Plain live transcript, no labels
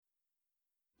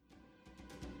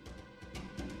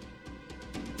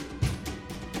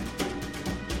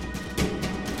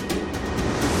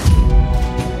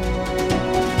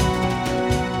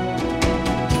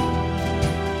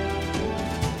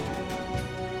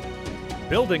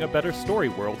Building a Better Story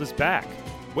World is back.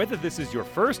 Whether this is your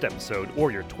first episode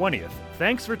or your 20th,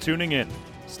 thanks for tuning in.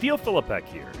 Steel Philippek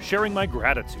here, sharing my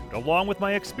gratitude along with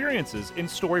my experiences in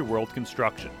story world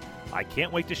construction. I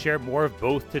can't wait to share more of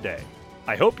both today.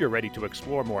 I hope you're ready to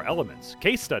explore more elements,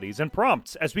 case studies, and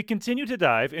prompts as we continue to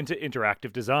dive into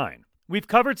interactive design. We've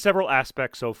covered several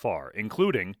aspects so far,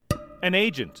 including an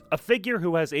agent, a figure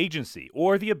who has agency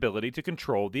or the ability to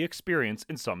control the experience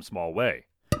in some small way.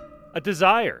 A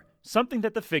desire, something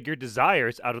that the figure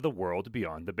desires out of the world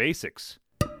beyond the basics.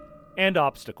 And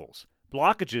obstacles,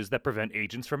 blockages that prevent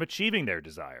agents from achieving their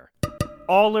desire.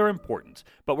 All are important,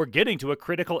 but we're getting to a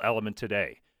critical element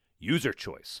today: user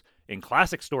choice. In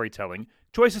classic storytelling,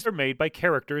 choices are made by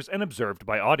characters and observed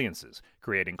by audiences,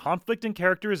 creating conflict and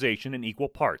characterization in equal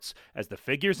parts, as the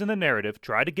figures in the narrative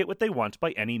try to get what they want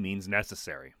by any means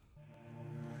necessary.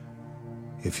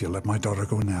 If you let my daughter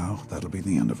go now, that'll be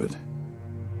the end of it.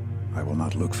 I will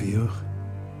not look for you.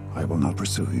 I will not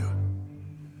pursue you.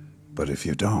 But if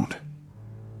you don't,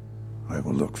 I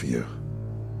will look for you.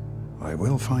 I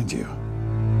will find you.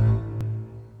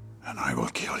 And I will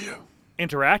kill you.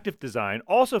 Interactive design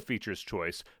also features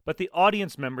choice, but the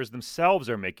audience members themselves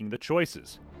are making the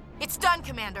choices. It's done,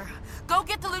 Commander. Go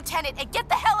get the lieutenant and get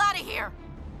the hell out of here!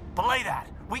 Belay that.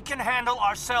 We can handle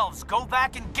ourselves. Go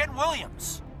back and get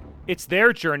Williams. It's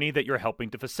their journey that you're helping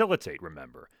to facilitate,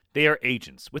 remember. They are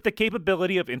agents with the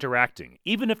capability of interacting,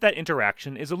 even if that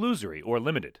interaction is illusory or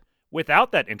limited.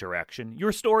 Without that interaction,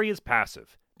 your story is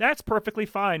passive. That's perfectly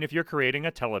fine if you're creating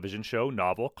a television show,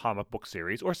 novel, comic book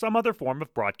series, or some other form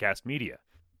of broadcast media.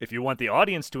 If you want the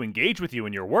audience to engage with you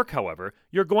in your work, however,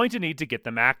 you're going to need to get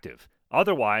them active.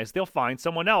 Otherwise, they'll find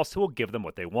someone else who will give them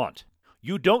what they want.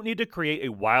 You don't need to create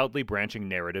a wildly branching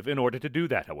narrative in order to do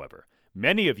that, however.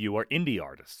 Many of you are indie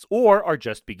artists, or are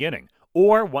just beginning,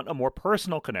 or want a more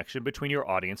personal connection between your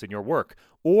audience and your work,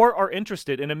 or are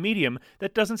interested in a medium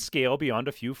that doesn't scale beyond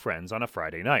a few friends on a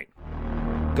Friday night.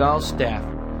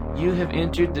 Gallstaff, you have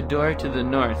entered the door to the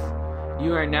north.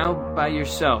 You are now by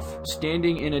yourself,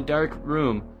 standing in a dark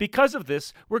room. Because of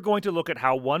this, we're going to look at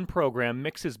how one program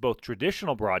mixes both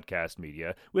traditional broadcast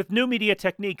media with new media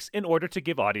techniques in order to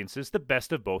give audiences the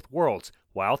best of both worlds,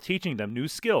 while teaching them new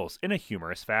skills in a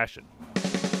humorous fashion.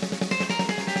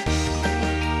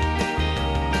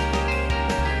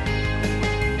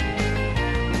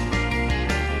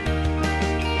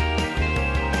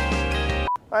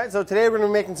 Alright, so today we're going to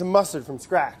be making some mustard from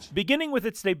scratch. Beginning with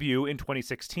its debut in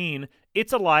 2016,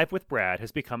 It's Alive with Brad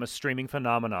has become a streaming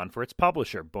phenomenon for its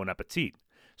publisher, Bon Appetit.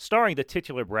 Starring the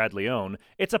titular Brad Leone,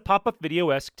 it's a pop-up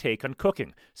video-esque take on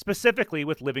cooking, specifically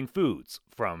with living foods,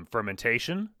 from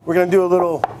fermentation. We're going to do a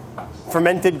little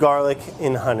fermented garlic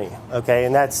in honey, okay?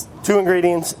 And that's 2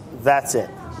 ingredients, that's it.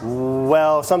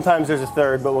 Well, sometimes there's a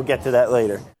third, but we'll get to that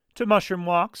later. To mushroom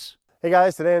walks. Hey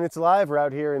guys, today on It's Alive, we're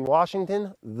out here in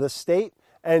Washington, the state.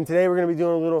 And today we're going to be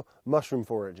doing a little mushroom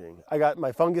foraging. I got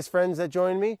my fungus friends that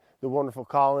joined me, the wonderful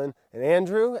Colin and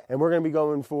Andrew, and we're going to be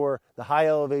going for the high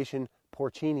elevation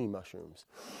porcini mushrooms.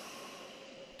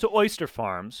 To oyster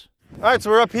farms. All right, so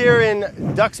we're up here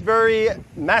in Duxbury,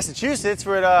 Massachusetts.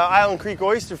 We're at Island Creek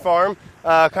Oyster Farm,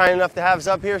 kind enough to have us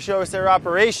up here, show us their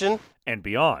operation. And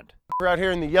beyond. We're out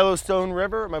here in the Yellowstone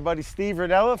River, my buddy Steve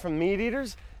Rodella from Meat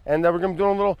Eaters. And we're going to be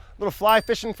doing a little fly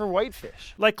fishing for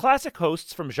whitefish. Like classic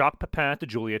hosts from Jacques Pepin to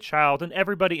Julia Child and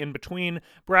everybody in between,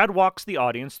 Brad walks the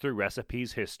audience through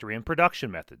recipes, history, and production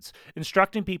methods,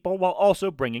 instructing people while also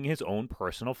bringing his own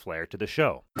personal flair to the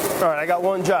show. All right, I got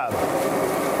one job.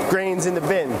 Grains in the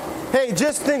bin. Hey,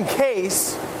 just in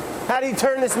case, how do you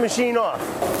turn this machine off?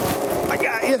 I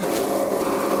got you.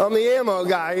 I'm the ammo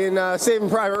guy in Saving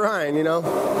Private Ryan, you know.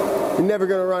 You're never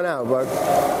going to run out,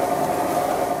 bud.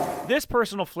 This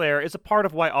personal flair is a part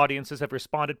of why audiences have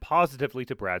responded positively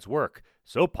to Brad's work,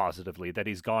 so positively that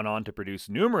he's gone on to produce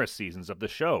numerous seasons of the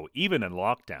show, even in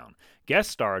lockdown, guest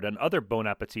starred on other Bon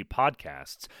Appetit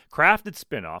podcasts, crafted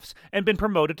spin-offs, and been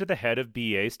promoted to the head of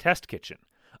BA's Test Kitchen.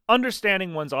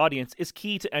 Understanding one's audience is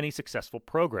key to any successful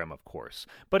program, of course,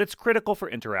 but it's critical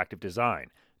for interactive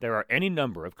design. There are any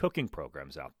number of cooking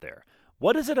programs out there.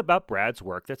 What is it about Brad's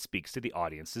work that speaks to the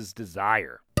audience's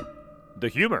desire? The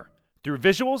humor. Through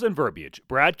visuals and verbiage,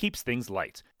 Brad keeps things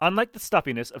light. Unlike the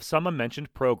stuffiness of some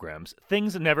unmentioned programs,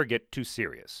 things never get too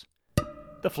serious.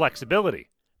 The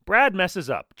flexibility. Brad messes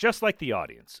up, just like the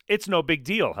audience. It's no big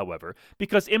deal, however,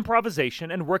 because improvisation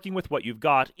and working with what you've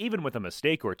got, even with a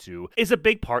mistake or two, is a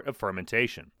big part of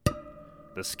fermentation.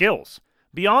 The skills.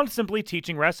 Beyond simply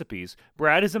teaching recipes,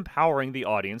 Brad is empowering the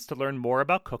audience to learn more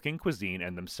about cooking, cuisine,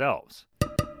 and themselves.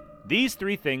 These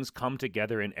three things come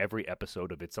together in every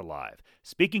episode of It's Alive,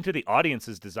 speaking to the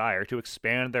audience's desire to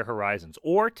expand their horizons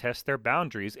or test their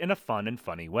boundaries in a fun and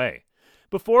funny way.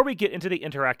 Before we get into the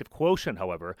interactive quotient,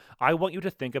 however, I want you to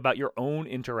think about your own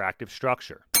interactive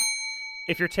structure.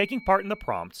 If you're taking part in the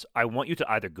prompts, I want you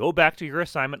to either go back to your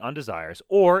assignment on desires,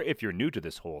 or if you're new to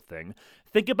this whole thing,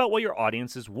 think about what your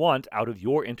audiences want out of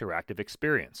your interactive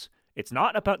experience. It's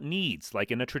not about needs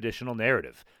like in a traditional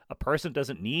narrative. A person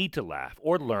doesn't need to laugh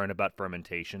or learn about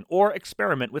fermentation or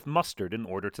experiment with mustard in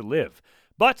order to live.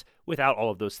 But without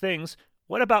all of those things,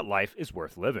 what about life is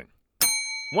worth living?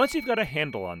 Once you've got a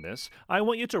handle on this, I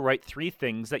want you to write 3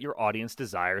 things that your audience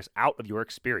desires out of your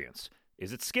experience.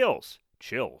 Is it skills?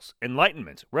 Chills,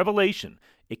 enlightenment, revelation?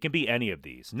 It can be any of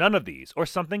these, none of these, or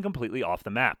something completely off the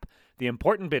map. The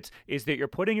important bit is that you're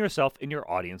putting yourself in your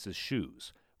audience's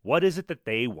shoes. What is it that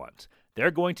they want? They're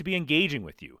going to be engaging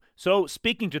with you, so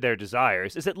speaking to their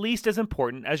desires is at least as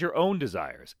important as your own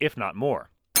desires, if not more.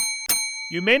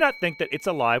 You may not think that It's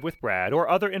Alive with Brad or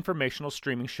other informational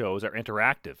streaming shows are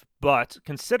interactive, but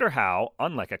consider how,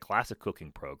 unlike a classic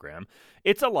cooking program,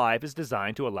 It's Alive is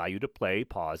designed to allow you to play,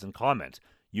 pause, and comment.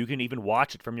 You can even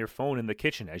watch it from your phone in the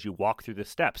kitchen as you walk through the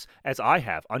steps, as I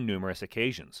have on numerous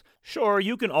occasions. Sure,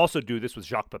 you can also do this with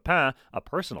Jacques Pepin, a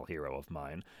personal hero of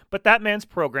mine, but that man's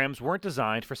programs weren't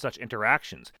designed for such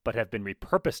interactions, but have been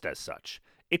repurposed as such.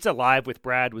 It's Alive with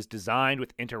Brad was designed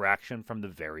with interaction from the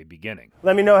very beginning.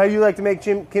 Let me know how you like to make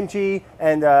kimchi,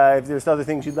 and if there's other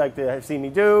things you'd like to see me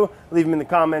do, leave them in the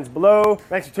comments below.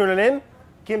 Thanks for tuning in.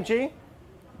 Kimchi,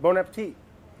 bon appetit.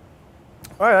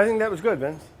 All right, I think that was good,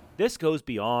 Vince. This goes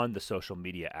beyond the social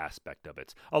media aspect of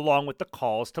it, along with the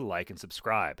calls to like and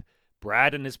subscribe.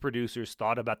 Brad and his producers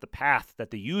thought about the path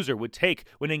that the user would take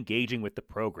when engaging with the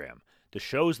program. The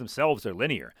shows themselves are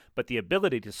linear, but the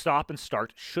ability to stop and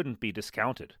start shouldn't be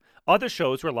discounted. Other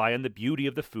shows rely on the beauty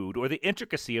of the food or the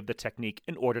intricacy of the technique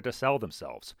in order to sell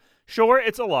themselves. Sure,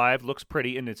 It's Alive looks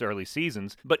pretty in its early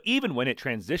seasons, but even when it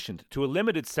transitioned to a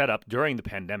limited setup during the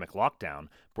pandemic lockdown,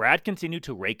 Brad continued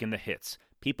to rake in the hits.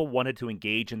 People wanted to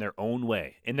engage in their own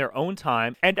way, in their own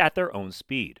time, and at their own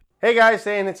speed. Hey guys,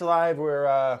 saying It's Alive.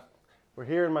 We're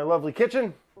here in my lovely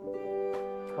kitchen.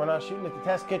 We're not shooting at the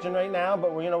test kitchen right now,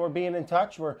 but we're being in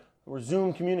touch. We're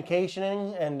Zoom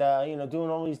communicating and doing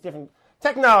all these different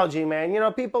technology,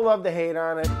 man. People love to hate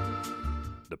on it.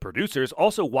 The producers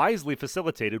also wisely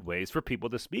facilitated ways for people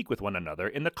to speak with one another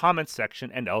in the comments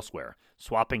section and elsewhere,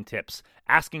 swapping tips,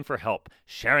 asking for help,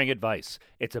 sharing advice.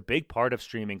 It's a big part of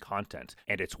streaming content,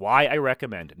 and it's why I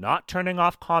recommend not turning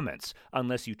off comments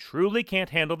unless you truly can't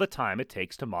handle the time it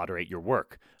takes to moderate your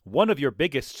work. One of your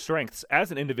biggest strengths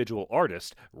as an individual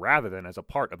artist, rather than as a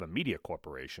part of a media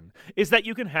corporation, is that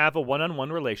you can have a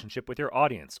one-on-one relationship with your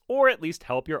audience, or at least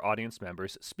help your audience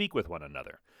members speak with one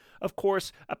another. Of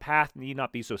course, a path need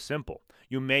not be so simple.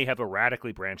 You may have a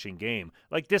radically branching game,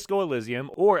 like Disco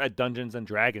Elysium or a Dungeons &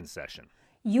 Dragons session.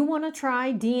 You want to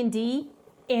try D&D,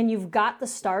 and you've got the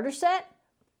starter set?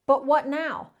 But what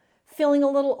now? Feeling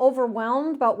a little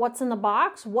overwhelmed about what's in the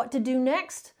box, what to do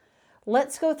next?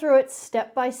 Let's go through it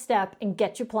step by step and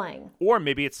get you playing. Or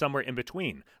maybe it's somewhere in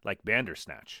between, like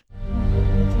Bandersnatch.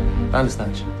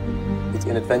 Bandersnatch. It's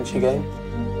an adventure game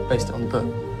based on the book.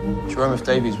 Jerome F.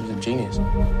 Davies was a genius.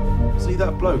 See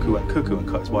that bloke who went cuckoo and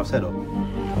cut his wife's head off?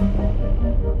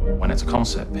 When it's a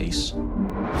concept piece,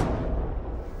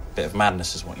 bit of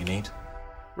madness is what you need.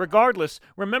 Regardless,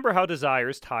 remember how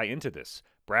desires tie into this.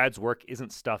 Brad's work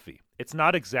isn't stuffy. It's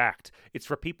not exact. It's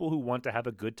for people who want to have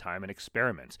a good time and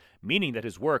experiment, meaning that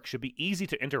his work should be easy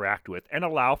to interact with and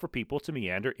allow for people to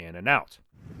meander in and out.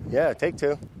 Yeah, take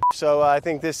 2. So I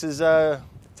think this is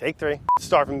take 3.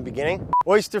 Start from the beginning.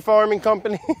 Oyster farming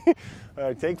company. All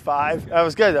right, take 5. That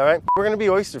was good, all right? We're going to be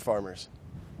oyster farmers.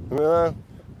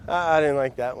 I didn't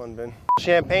like that one, Ben.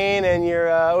 Champagne and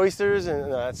your oysters, and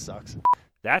no, that sucks.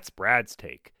 That's Brad's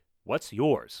take. What's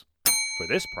yours? For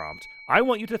this prompt, I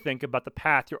want you to think about the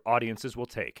path your audiences will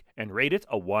take and rate it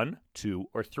a 1, 2,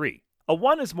 or 3. A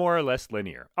 1 is more or less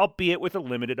linear, albeit with a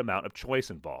limited amount of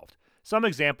choice involved. Some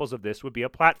examples of this would be a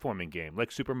platforming game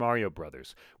like Super Mario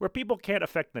Bros., where people can't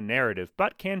affect the narrative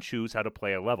but can choose how to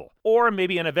play a level. Or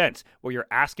maybe an event where you're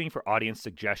asking for audience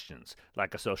suggestions,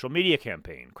 like a social media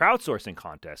campaign, crowdsourcing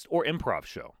contest, or improv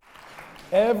show.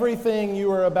 Everything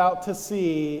you are about to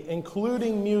see,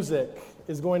 including music,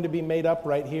 is going to be made up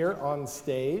right here on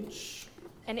stage.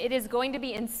 And it is going to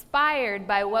be inspired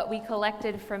by what we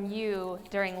collected from you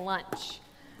during lunch.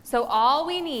 So all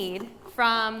we need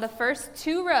from the first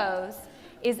 2 rows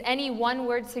is any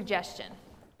one-word suggestion.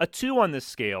 A 2 on this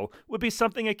scale would be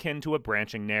something akin to a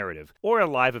branching narrative, or a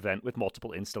live event with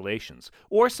multiple installations,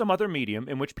 or some other medium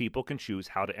in which people can choose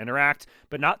how to interact,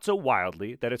 but not so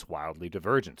wildly that it's wildly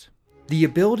divergent. The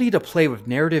ability to play with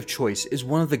narrative choice is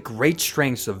one of the great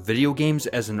strengths of video games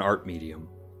as an art medium.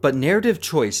 But narrative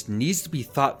choice needs to be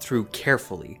thought through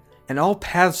carefully, and all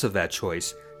paths of that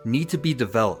choice need to be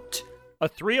developed. A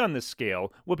 3 on this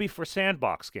scale would be for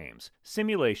sandbox games,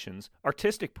 simulations,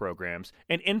 artistic programs,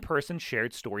 and in-person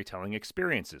shared storytelling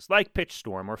experiences like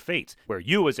Pitchstorm or Fate, where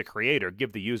you as a creator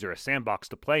give the user a sandbox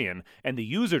to play in, and the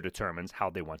user determines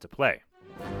how they want to play.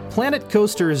 Planet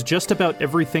Coaster is just about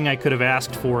everything I could have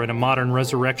asked for in a modern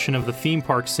resurrection of the theme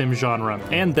park sim genre,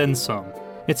 and then some.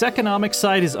 Its economic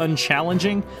side is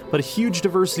unchallenging, but a huge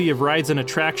diversity of rides and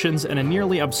attractions and a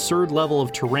nearly absurd level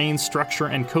of terrain, structure,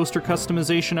 and coaster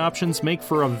customization options make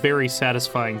for a very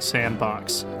satisfying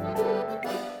sandbox.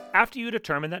 After you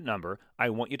determine that number,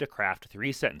 I want you to craft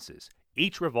 3 sentences,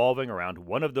 each revolving around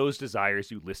one of those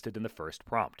desires you listed in the first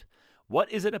prompt. What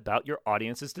is it about your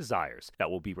audience's desires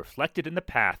that will be reflected in the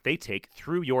path they take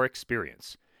through your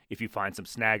experience? If you find some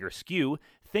snag or skew,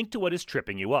 think to what is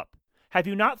tripping you up. Have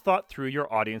you not thought through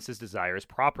your audience's desires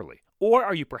properly? Or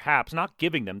are you perhaps not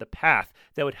giving them the path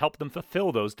that would help them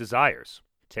fulfill those desires?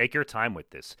 Take your time with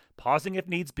this, pausing if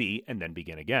needs be, and then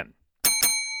begin again.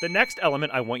 The next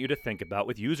element I want you to think about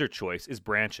with user choice is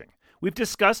branching. We've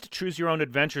discussed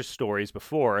choose-your-own-adventure stories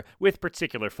before, with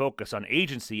particular focus on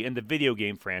agency in the video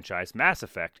game franchise Mass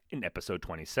Effect in episode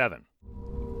 27.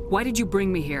 Why did you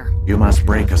bring me here? You must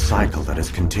break a cycle that has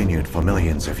continued for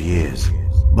millions of years.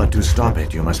 But to stop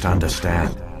it, you must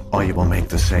understand, or you will make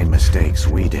the same mistakes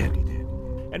we did.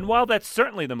 And while that's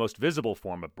certainly the most visible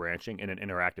form of branching in an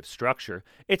interactive structure,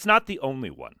 it's not the only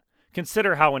one.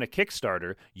 Consider how in a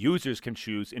Kickstarter, users can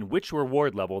choose in which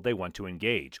reward level they want to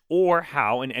engage, or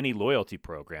how in any loyalty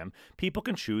program, people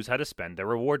can choose how to spend their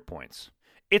reward points.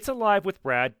 It's Alive with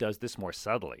Brad does this more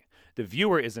subtly. The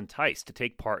viewer is enticed to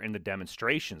take part in the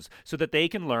demonstrations so that they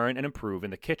can learn and improve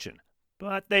in the kitchen.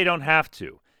 But they don't have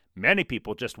to. Many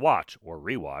people just watch, or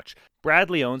rewatch, Brad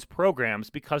Leone's programs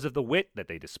because of the wit that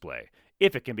they display,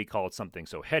 if it can be called something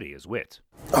so heady as wit.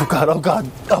 Oh God, oh God,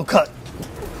 oh cut.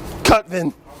 Cut,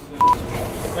 Vin.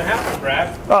 What happened,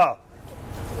 Brad? Oh.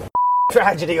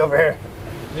 Tragedy over here.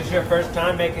 Is this your first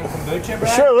time making kombucha,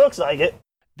 Brad? Sure looks like it.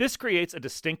 This creates a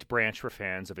distinct branch for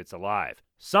fans of It's Alive.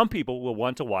 Some people will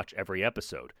want to watch every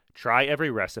episode, try every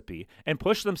recipe, and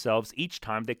push themselves each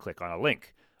time they click on a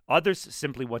link. Others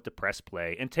simply want to press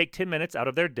play and take 10 minutes out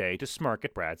of their day to smirk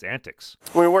at Brad's antics.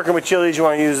 When you're working with chilies, you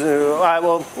want to use,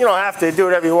 well, you don't have to do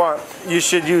whatever you want. You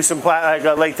should use some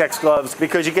latex gloves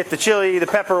because you get the chili, the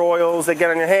pepper oils, they get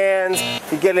on your hands,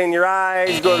 you get it in your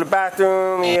eyes, you go to the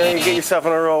bathroom, you get yourself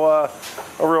in a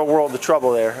real world of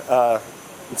trouble there.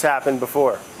 It's happened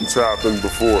before. It's happened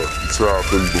before. It's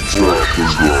happened before.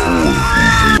 It's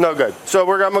happened before. No good. So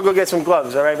I'm going to go get some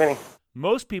gloves, all right, Vinny?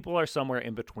 Most people are somewhere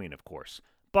in between, of course.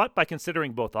 But by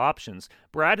considering both options,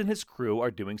 Brad and his crew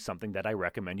are doing something that I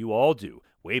recommend you all do,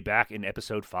 way back in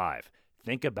episode 5.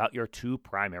 Think about your 2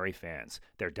 primary fans,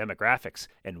 their demographics,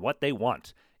 and what they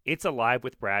want. It's Alive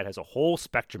with Brad has a whole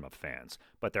spectrum of fans,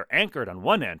 but they're anchored on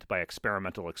one end by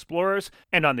experimental explorers,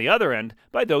 and on the other end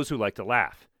by those who like to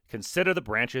laugh. Consider the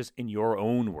branches in your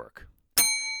own work.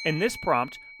 In this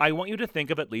prompt, I want you to think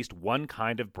of at least one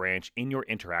kind of branch in your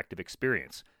interactive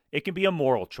experience. It can be a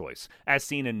moral choice, as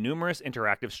seen in numerous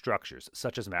interactive structures,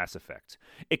 such as Mass Effect.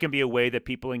 It can be a way that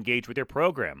people engage with your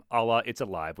program, a la It's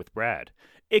Alive with Brad.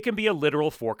 It can be a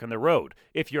literal fork in the road,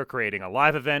 if you're creating a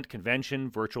live event, convention,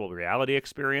 virtual reality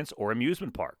experience, or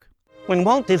amusement park. When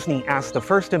Walt Disney asked the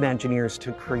first Imagineers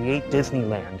to create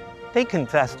Disneyland, they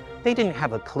confessed they didn't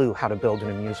have a clue how to build an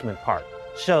amusement park.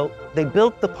 So they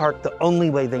built the park the only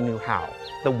way they knew how,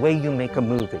 the way you make a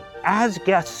movie. As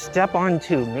guests step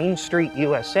onto Main Street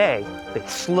USA, it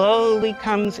slowly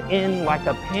comes in like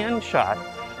a pan shot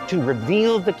to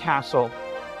reveal the castle,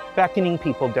 beckoning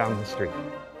people down the street.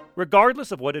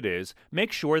 Regardless of what it is,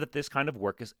 make sure that this kind of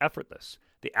work is effortless.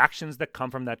 The actions that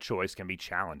come from that choice can be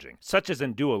challenging, such as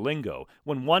in Duolingo,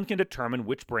 when one can determine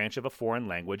which branch of a foreign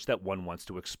language that one wants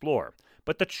to explore.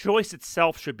 But the choice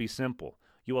itself should be simple.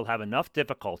 You will have enough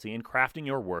difficulty in crafting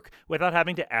your work without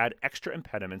having to add extra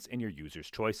impediments in your users'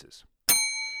 choices.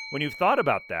 When you've thought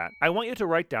about that, I want you to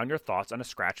write down your thoughts on a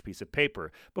scratch piece of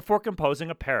paper before composing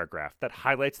a paragraph that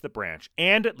highlights the branch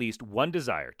and at least one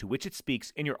desire to which it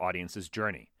speaks in your audience's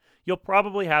journey. You'll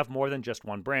probably have more than just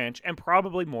one branch and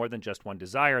probably more than just one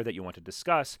desire that you want to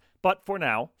discuss, but for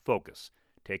now, focus.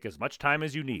 Take as much time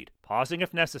as you need, pausing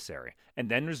if necessary, and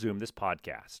then resume this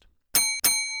podcast.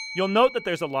 You'll note that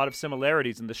there's a lot of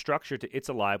similarities in the structure to It's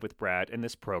Alive with Brad and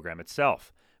this program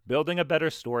itself. Building a better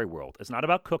story world is not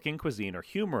about cooking, cuisine, or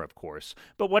humor, of course,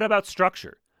 but what about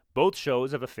structure? Both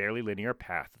shows have a fairly linear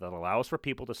path that allows for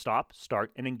people to stop,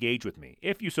 start, and engage with me,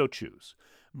 if you so choose.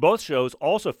 Both shows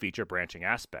also feature branching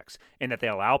aspects, in that they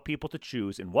allow people to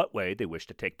choose in what way they wish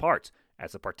to take part,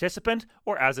 as a participant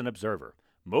or as an observer.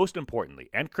 Most importantly,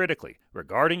 and critically,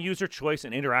 regarding user choice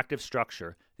and interactive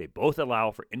structure, they both allow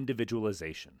for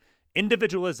individualization.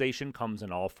 Individualization comes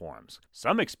in all forms.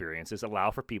 Some experiences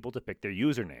allow for people to pick their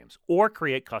usernames, or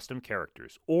create custom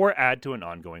characters, or add to an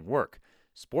ongoing work.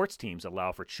 Sports teams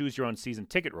allow for choose-your-own-season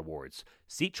ticket rewards,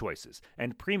 seat choices,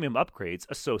 and premium upgrades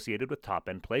associated with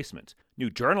top-end placement.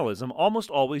 New journalism almost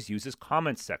always uses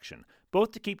comments section,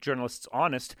 both to keep journalists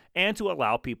honest and to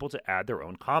allow people to add their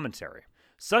own commentary.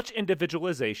 Such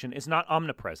individualization is not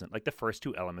omnipresent like the first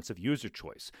two elements of user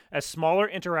choice, as smaller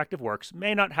interactive works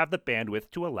may not have the bandwidth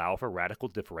to allow for radical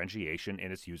differentiation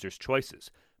in its users'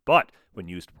 choices. But, when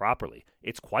used properly,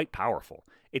 it's quite powerful.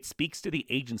 It speaks to the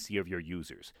agency of your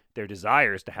users, their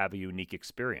desires to have a unique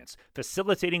experience,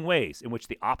 facilitating ways in which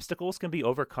the obstacles can be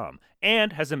overcome,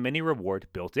 and has a mini reward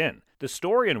built in. The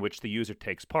story in which the user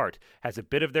takes part has a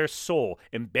bit of their soul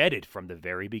embedded from the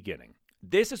very beginning.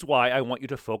 This is why I want you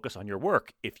to focus on your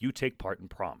work if you take part in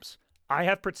prompts. I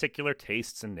have particular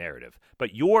tastes in narrative,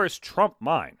 but yours trump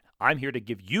mine. I'm here to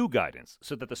give you guidance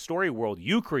so that the story world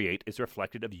you create is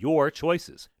reflective of your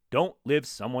choices. Don't live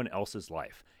someone else's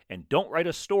life, and don't write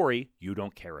a story you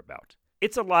don't care about.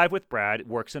 It's Alive with Brad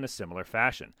works in a similar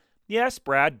fashion. Yes,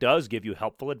 Brad does give you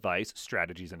helpful advice,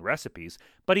 strategies, and recipes,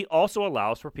 but he also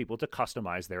allows for people to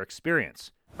customize their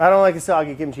experience. I don't like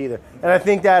Asagi kimchi either. And I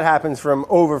think that happens from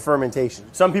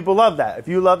over-fermentation. Some people love that. If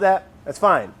you love that, that's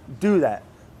fine. Do that.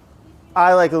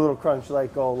 I like a little crunch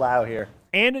like old Lau here.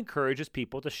 And encourages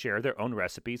people to share their own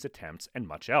recipes, attempts, and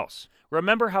much else.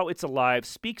 Remember how It's Alive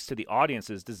speaks to the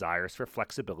audience's desires for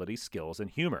flexibility, skills, and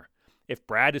humor. If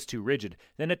Brad is too rigid,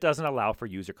 then it doesn't allow for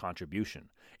user contribution.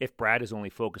 If Brad is only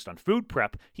focused on food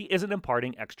prep, he isn't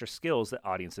imparting extra skills that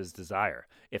audiences desire.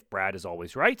 If Brad is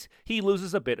always right, he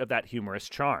loses a bit of that humorous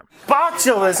charm.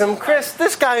 Botulism? Chris,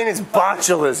 this guy and his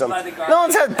botulism. No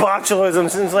one's had botulism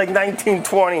since like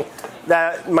 1920.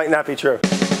 That might not be true.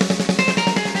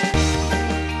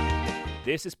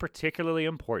 This is particularly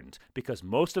important because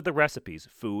most of the recipes,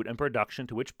 food, and production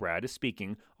to which Brad is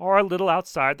speaking are a little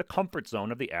outside the comfort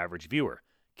zone of the average viewer.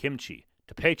 Kimchi,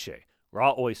 tepeche,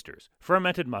 raw oysters,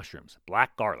 fermented mushrooms,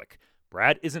 black garlic.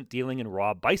 Brad isn't dealing in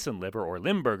raw bison liver or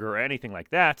limburger or anything like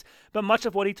that, but much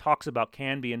of what he talks about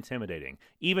can be intimidating,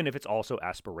 even if it's also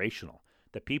aspirational.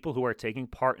 The people who are taking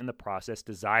part in the process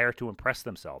desire to impress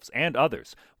themselves and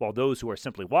others, while those who are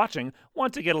simply watching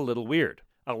want to get a little weird.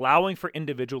 Allowing for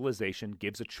individualization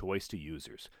gives a choice to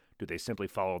users. Do they simply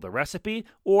follow the recipe,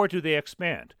 or do they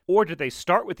expand? Or do they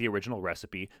start with the original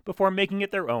recipe before making it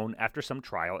their own after some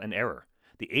trial and error?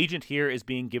 The agent here is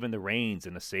being given the reins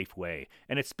in a safe way,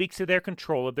 and it speaks to their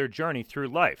control of their journey through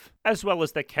life, as well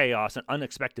as the chaos and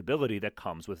unexpectability that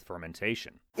comes with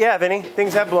fermentation. Yeah, Vinny,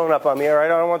 things have blown up on me, all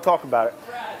right? I don't want to talk about it.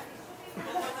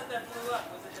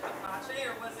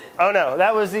 Oh no,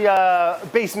 that was the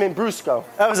basement Brusco.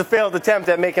 That was a failed attempt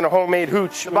at making a homemade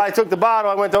hooch. I took the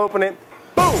bottle, I went to open it,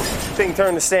 boom, thing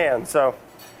turned to sand. So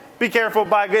be careful,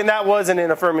 and that wasn't in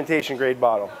a fermentation grade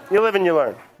bottle. You live and you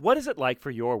learn. What is it like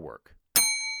for your work?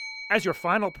 As your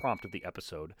final prompt of the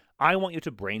episode, I want you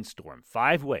to brainstorm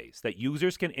 5 ways that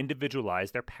users can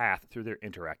individualize their path through their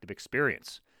interactive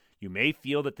experience. You may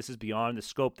feel that this is beyond the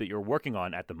scope that you're working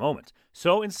on at the moment,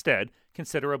 so instead,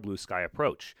 consider a blue sky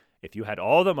approach. If you had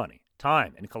all the money,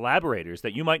 time, and collaborators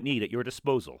that you might need at your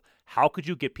disposal, how could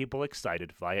you get people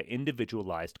excited via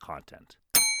individualized content?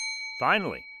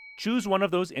 Finally, choose one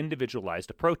of those individualized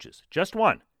approaches, just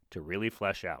one, to really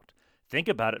flesh out. Think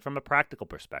about it from a practical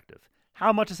perspective.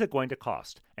 How much is it going to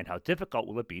cost, and how difficult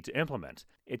will it be to implement?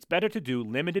 It's better to do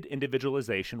limited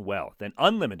individualization well than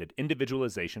unlimited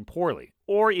individualization poorly,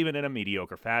 or even in a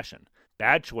mediocre fashion.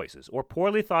 Bad choices or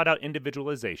poorly thought out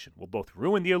individualization will both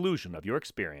ruin the illusion of your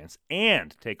experience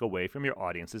and take away from your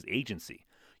audience's agency.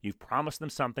 You've promised them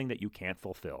something that you can't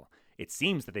fulfill. It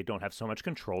seems that they don't have so much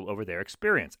control over their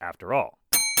experience after all.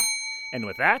 And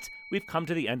with that, we've come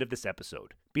to the end of this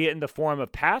episode. Be it in the form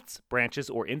of paths, branches,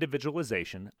 or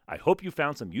individualization, I hope you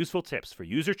found some useful tips for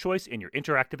user choice in your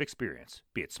interactive experience,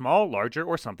 be it small, larger,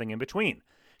 or something in between.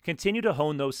 Continue to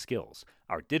hone those skills.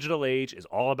 Our digital age is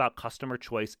all about customer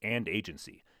choice and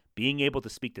agency. Being able to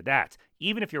speak to that,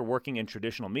 even if you're working in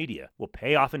traditional media, will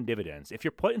pay off in dividends if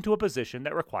you're put into a position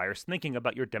that requires thinking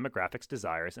about your demographics'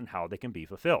 desires and how they can be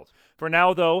fulfilled. For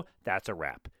now, though, that's a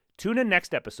wrap. Tune in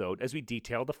next episode as we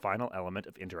detail the final element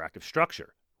of interactive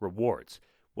structure, rewards.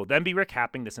 We'll then be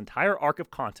recapping this entire arc of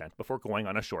content before going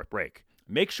on a short break.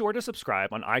 Make sure to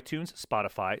subscribe on iTunes,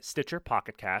 Spotify, Stitcher,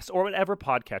 Pocket Cast, or whatever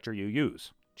podcatcher you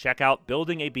use. Check out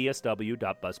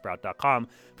buildingabsw.buzzsprout.com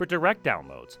for direct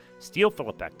downloads,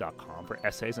 steelphilippek.com for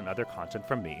essays and other content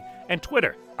from me, and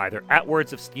Twitter, either at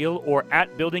Words of Steel or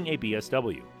at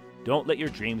buildingabsw. Don't let your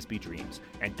dreams be dreams,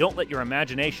 and don't let your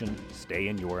imagination stay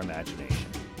in your imagination.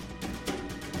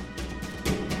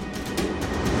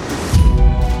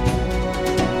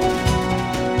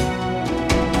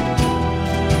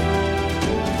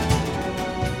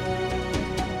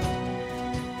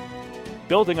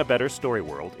 Building a Better Story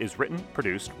World is written,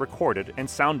 produced, recorded, and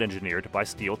sound engineered by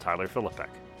Steel Tyler Philippek.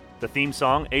 The theme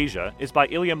song, Asia, is by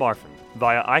Ilya Marfin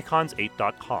via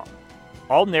icons8.com.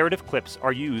 All narrative clips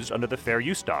are used under the Fair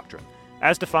Use Doctrine,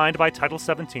 as defined by Title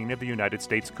 17 of the United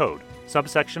States Code,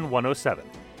 subsection 107,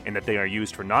 in that they are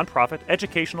used for nonprofit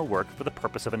educational work for the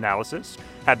purpose of analysis,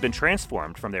 have been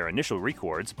transformed from their initial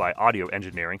records by audio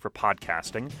engineering for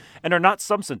podcasting, and are not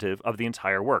substantive of the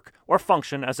entire work, or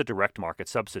function as a direct market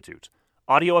substitute.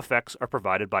 Audio effects are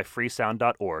provided by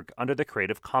freesound.org under the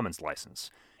Creative Commons license.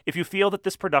 If you feel that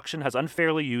this production has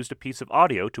unfairly used a piece of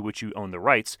audio to which you own the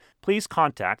rights, please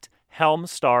contact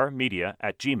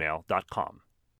helmstarmedia@gmail.com.